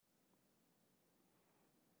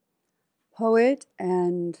Poet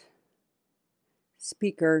and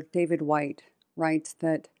speaker David White writes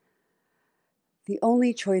that the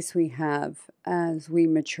only choice we have as we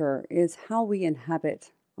mature is how we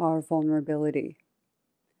inhabit our vulnerability,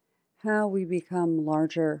 how we become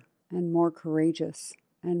larger and more courageous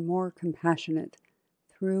and more compassionate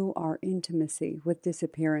through our intimacy with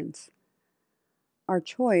disappearance. Our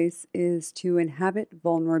choice is to inhabit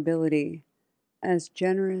vulnerability as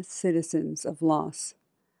generous citizens of loss,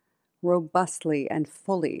 robustly and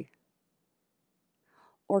fully,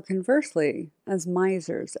 or conversely, as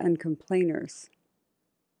misers and complainers,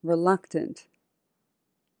 reluctant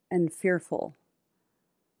and fearful,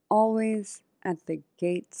 always at the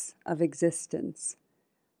gates of existence,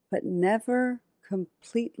 but never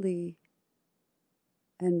completely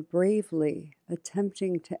and bravely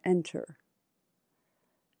attempting to enter,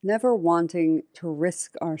 never wanting to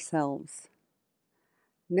risk ourselves,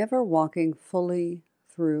 never walking fully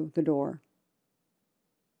through the door.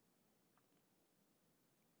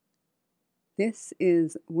 This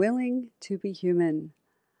is Willing to be Human.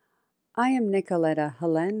 I am Nicoletta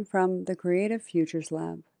Helen from the Creative Futures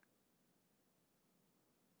Lab.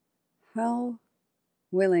 How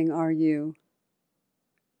willing are you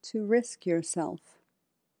to risk yourself,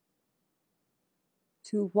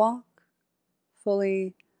 to walk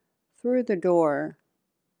fully through the door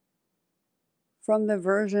from the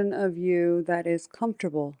version of you that is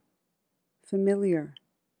comfortable, familiar,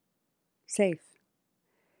 safe,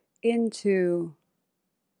 into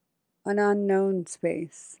an unknown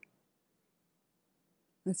space,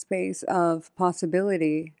 a space of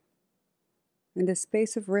possibility and a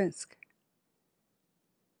space of risk?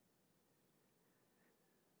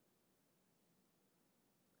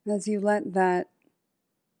 As you let that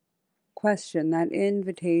question, that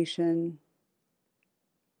invitation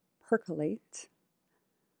percolate,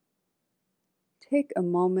 take a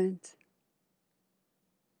moment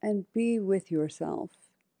and be with yourself,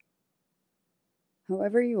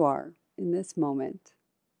 however you are in this moment,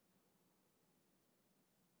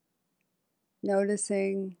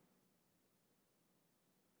 noticing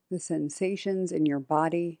the sensations in your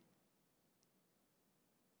body,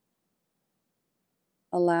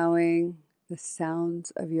 allowing the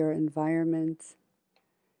sounds of your environment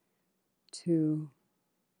to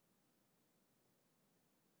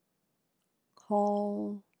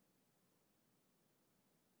call,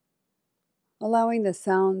 allowing the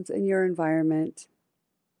sounds in your environment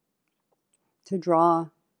to draw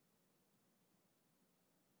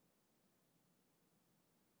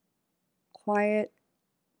quiet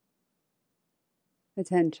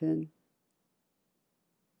attention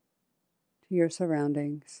to your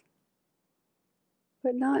surroundings,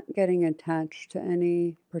 but not getting attached to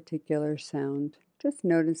any particular sound, just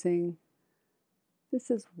noticing this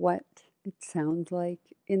is what it sounds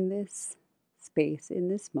like in this space, in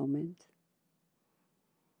this moment.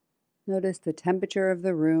 Notice the temperature of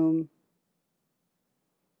the room.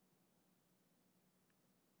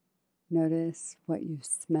 Notice what you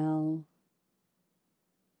smell,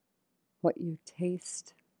 what you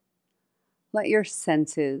taste. Let your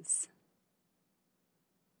senses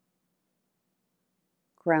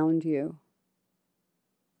ground you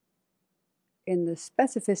in the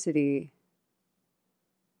specificity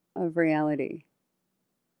of reality,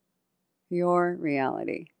 your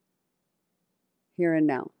reality, here and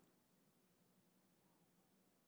now.